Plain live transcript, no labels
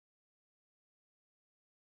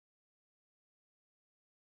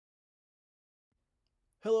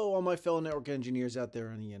Hello, all my fellow network engineers out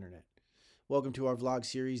there on the internet. Welcome to our vlog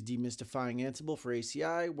series, Demystifying Ansible for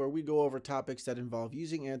ACI, where we go over topics that involve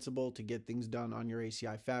using Ansible to get things done on your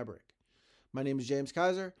ACI fabric. My name is James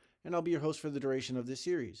Kaiser, and I'll be your host for the duration of this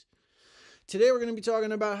series. Today, we're going to be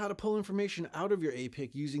talking about how to pull information out of your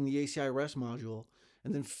APIC using the ACI REST module,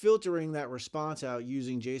 and then filtering that response out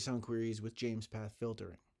using JSON queries with James path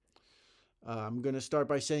filtering. I'm going to start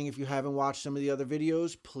by saying if you haven't watched some of the other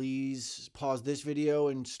videos, please pause this video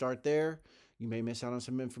and start there. You may miss out on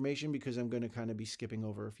some information because I'm going to kind of be skipping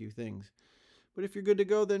over a few things. But if you're good to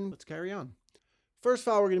go, then let's carry on. First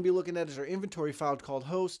file we're going to be looking at is our inventory file called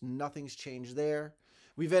host. Nothing's changed there.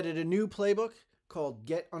 We've added a new playbook called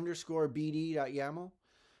get_bd.yaml.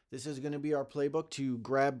 This is going to be our playbook to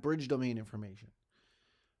grab bridge domain information.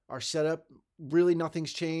 Our setup, really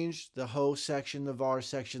nothing's changed. The host section, the var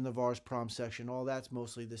section, the vars prompt section, all that's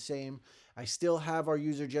mostly the same. I still have our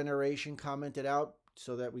user generation commented out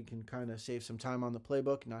so that we can kind of save some time on the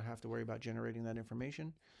playbook, not have to worry about generating that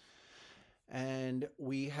information. And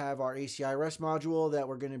we have our ACI REST module that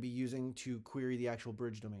we're going to be using to query the actual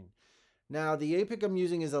bridge domain. Now, the APIC I'm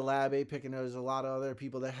using is a lab APIC, and there's a lot of other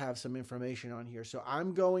people that have some information on here. So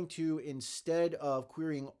I'm going to, instead of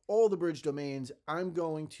querying all the bridge domains, I'm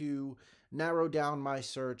going to narrow down my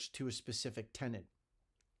search to a specific tenant.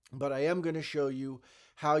 But I am going to show you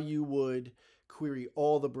how you would query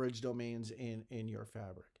all the bridge domains in your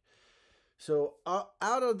fabric. So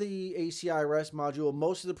out of the ACI REST module,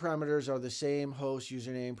 most of the parameters are the same: host,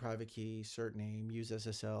 username, private key, cert name, use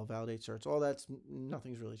SSL, validate certs, all that's,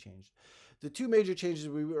 nothing's really changed. The three major changes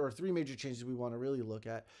we want to really look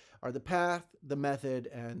at are the path, the method,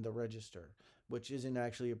 and the register, which isn't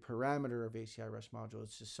actually a parameter of ACI REST module.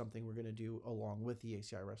 It's just something we're going to do along with the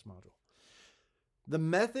ACI REST module. The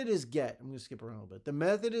method is get. I'm going to skip around a little bit. The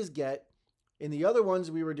method is get. In the other ones,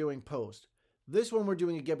 we were doing post. This one we're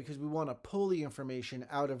doing a get because we want to pull the information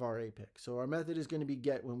out of our APIC. So our method is going to be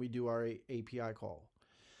get when we do our API call.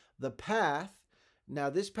 The path, now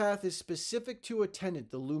this path is specific to a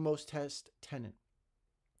tenant, the Lumos test tenant.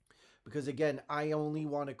 Because again, I only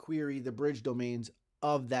want to query the bridge domains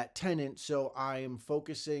of that tenant, so I am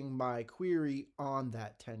focusing my query on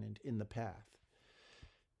that tenant in the path.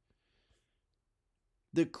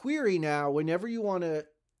 The query now, whenever you want to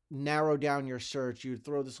narrow down your search, you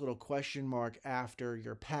throw this little question mark after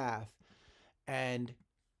your path, and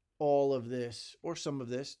all of this, or some of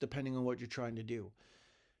this, depending on what you're trying to do.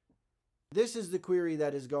 This is the query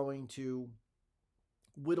that is going to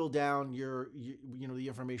whittle down the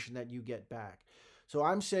information that you get back. So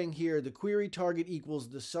I'm saying here the query target equals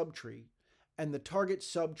the subtree, and the target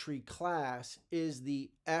subtree class is the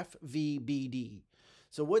FVBD.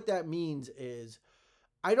 So what that means is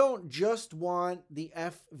I don't just want the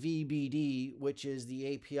FVBD, which is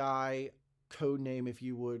the API code name, if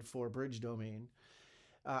you would, for bridge domain.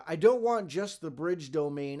 I don't want just the bridge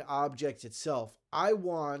domain object itself. I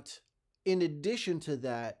want, in addition to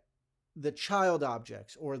that, the child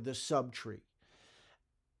objects or the subtree.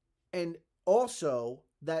 And also,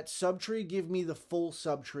 that subtree give me the full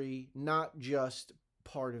subtree, not just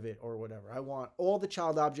part of it or whatever. I want all the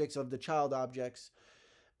child objects of the child objects,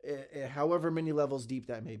 however many levels deep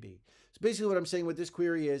that may be. So basically what I'm saying with this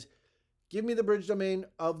query is, give me the bridge domain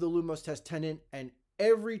of the Lumos test tenant and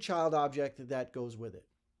every child object that goes with it.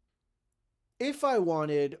 If I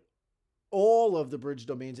wanted all of the bridge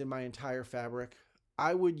domains in my entire fabric,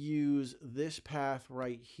 I would use this path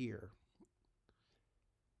right here.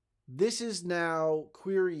 This is now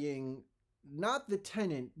querying not the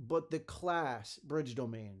tenant, but the class bridge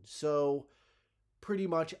domain. So pretty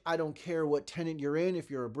much, I don't care what tenant you're in. If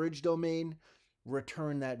you're a bridge domain,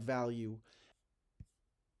 return that value.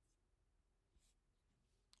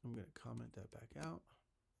 I'm going to comment that back out.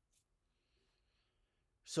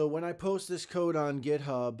 So when I post this code on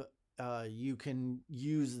GitHub, you can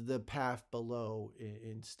use the path below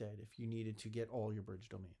instead if you needed to get all your bridge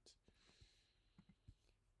domains.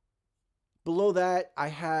 Below that, I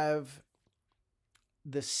have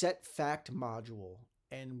the set fact module.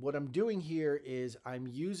 And what I'm doing here is I'm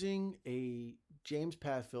using a James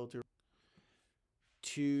path filter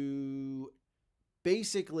to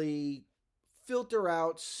basically filter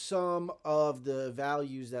out some of the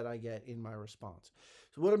values that I get in my response.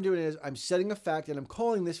 So what I'm doing is I'm setting a fact, and I'm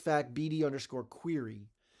calling this fact BD_query.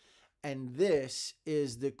 And this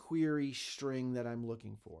is the query string that I'm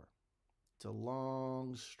looking for. It's a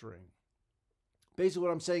long string. Basically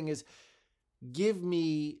what I'm saying is, give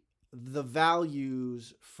me the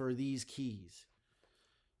values for these keys.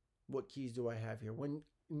 What keys do I have here?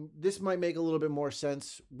 This might make a little bit more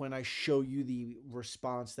sense when I show you the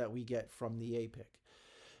response that we get from the APIC.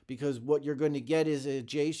 because what you're going to get is a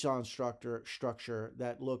JSON structure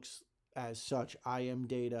that looks as such: IM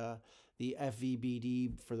data, the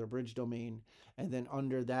FVBD for the bridge domain, and then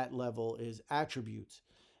under that level is attributes.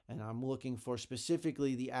 And I'm looking for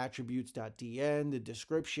specifically the attributes.dn, the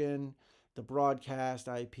description, the broadcast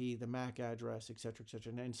IP, the MAC address, etc.,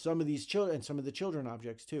 etc., and some of these children and some of the children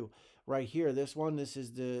objects too. Right here, this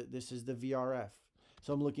is the VRF.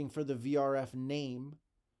 So I'm looking for the VRF name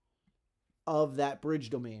of that bridge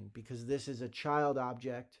domain, because this is a child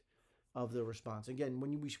object of the response. Again,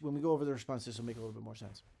 when we go over the response, this will make a little bit more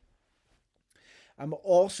sense. I'm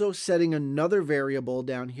also setting another variable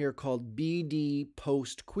down here called BD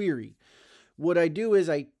post query. What I do is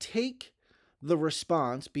I take the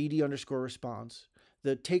response, BD underscore response,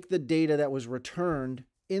 take the data that was returned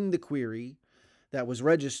in the query that was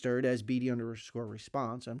registered as BD underscore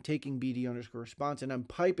response. I'm taking BD underscore response and I'm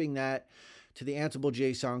piping that to the Ansible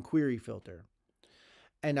JSON query filter.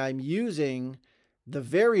 And I'm using the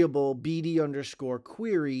variable BD underscore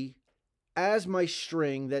query as my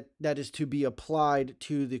string that is to be applied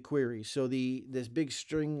to the query. So this big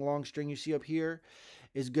string, long string you see up here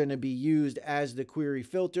is going to be used as the query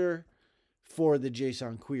filter for the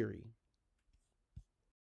JSON query.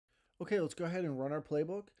 Okay, let's go ahead and run our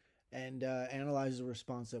playbook and analyze the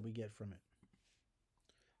response that we get from it.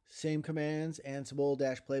 Same commands: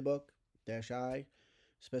 Ansible-playbook-I,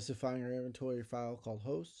 specifying our inventory file called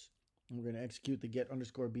hosts. And we're going to execute the get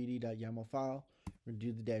underscore bd.yaml file. We're going to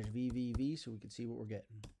do the -vvv so we can see what we're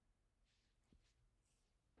getting.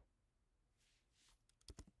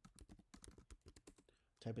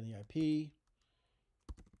 Type in the IP.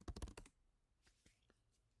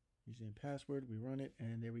 Username, password. We run it,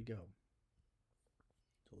 and there we go.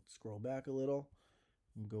 So let's scroll back a little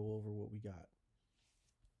and go over what we got.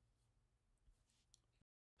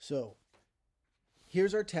 So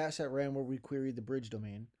here's our task that ran where we queried the bridge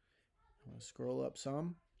domain. I'm going to scroll up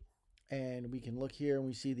some, and we can look here and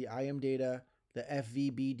we see the IM data, the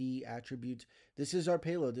FVBD attributes. This is our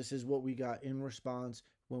payload. This is what we got in response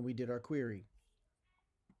when we did our query.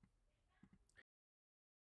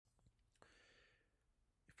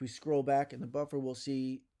 If we scroll back in the buffer, we'll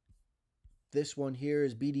see this one here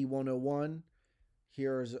is BD101.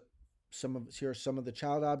 Here are some of the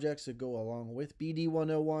child objects that go along with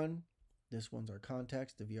BD101. This one's our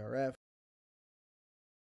context, the VRF.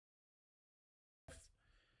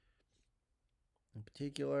 In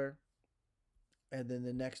particular, and then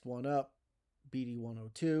the next one up,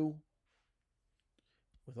 BD102,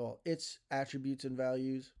 with all its attributes and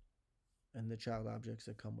values, and the child objects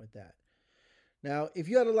that come with that. Now, if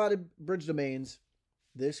you had a lot of bridge domains,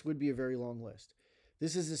 this would be a very long list.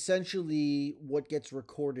 This is essentially what gets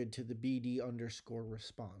recorded to the BD underscore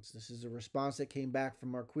response. This is a response that came back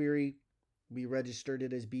from our query. We registered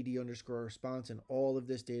it as BD underscore response, and all of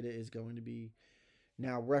this data is going to be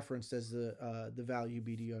now referenced as the value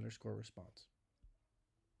BD underscore response.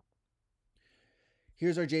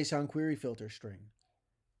 Here's our JSON query filter string.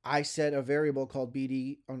 I set a variable called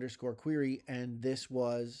BD underscore query, and this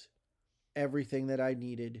was everything that I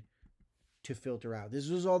needed to filter out. This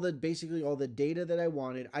was basically all the data that I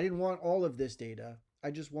wanted. I didn't want all of this data. I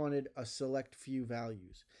just wanted a select few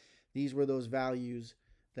values. These were those values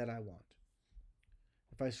that I want.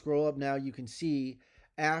 If I scroll up now, you can see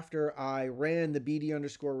after I ran the BD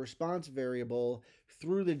underscore response variable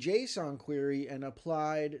through the JSON query and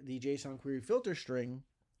applied the JSON query filter string,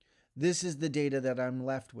 this is the data that I'm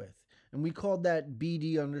left with. And we called that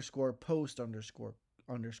BD underscore post underscore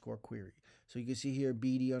query. So you can see here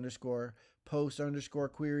BD underscore post underscore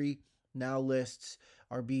query now lists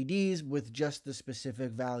our BDs with just the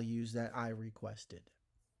specific values that I requested.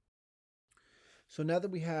 So now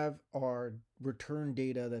that we have our return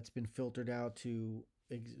data that's been filtered out to,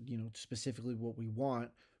 specifically what we want,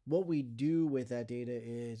 what we do with that data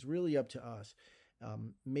is really up to us.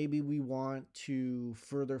 Maybe we want to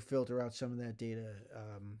further filter out some of that data,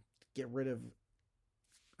 get rid of,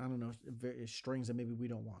 strings that maybe we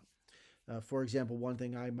don't want. For example, one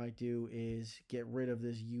thing I might do is get rid of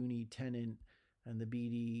this uni tenant and the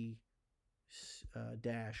BD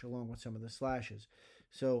dash along with some of the slashes.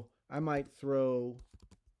 So I might throw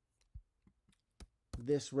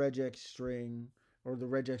this regex string, or the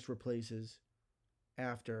regex replaces,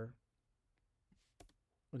 after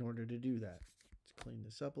in order to do that. Let's clean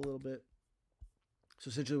this up a little bit. So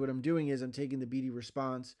essentially what I'm doing is I'm taking the BD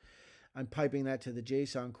response, I'm piping that to the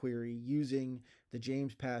JSON query using the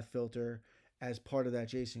James path filter as part of that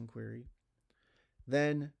JSON query.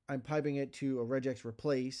 Then I'm piping it to a regex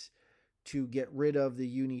replace to get rid of the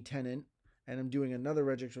uni tenant, and I'm doing another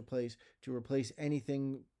regex replace to replace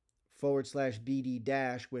anything /BD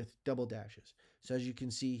dash with double dashes. So as you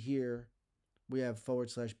can see here, we have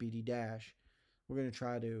 /BD dash. We're going to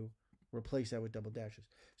try to replace that with double dashes.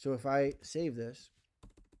 So if I save this,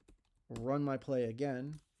 run my play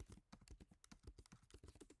again,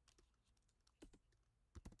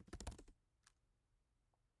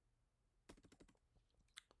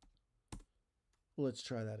 let's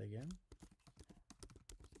try that again.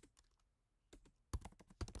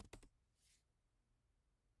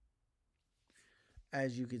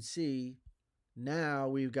 As you can see, now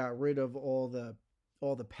we've got rid of all the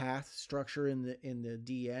path structure in the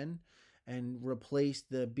DN and replaced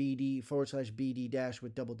the BD /BD dash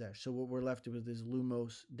with double dash. So what we're left with is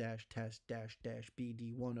Lumos -test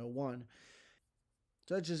 -BD 101.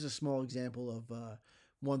 So that's just a small example of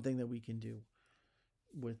one thing that we can do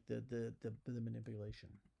with the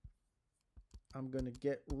manipulation. I'm going to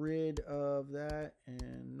get rid of that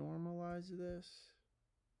and normalize this.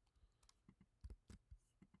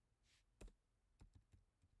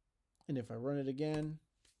 And if I run it again,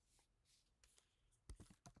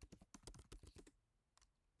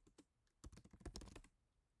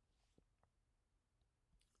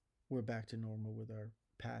 we're back to normal with our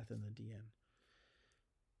path and the DN.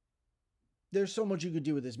 There's so much you could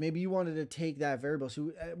do with this. Maybe you wanted to take that variable.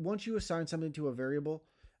 So once you assign something to a variable,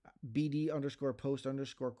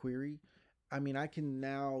 BD_post_query, I mean, I can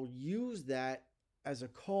now use that as a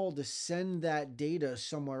call to send that data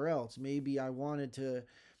somewhere else. Maybe I wanted to,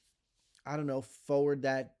 I don't know, forward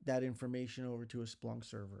that information over to a Splunk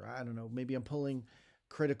server. I don't know. Maybe I'm pulling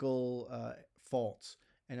critical faults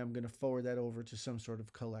and I'm going to forward that over to some sort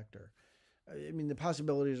of collector. I mean, the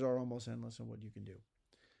possibilities are almost endless on what you can do.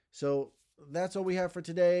 So that's all we have for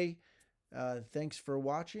today. Thanks for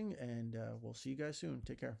watching, and we'll see you guys soon.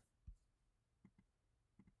 Take care.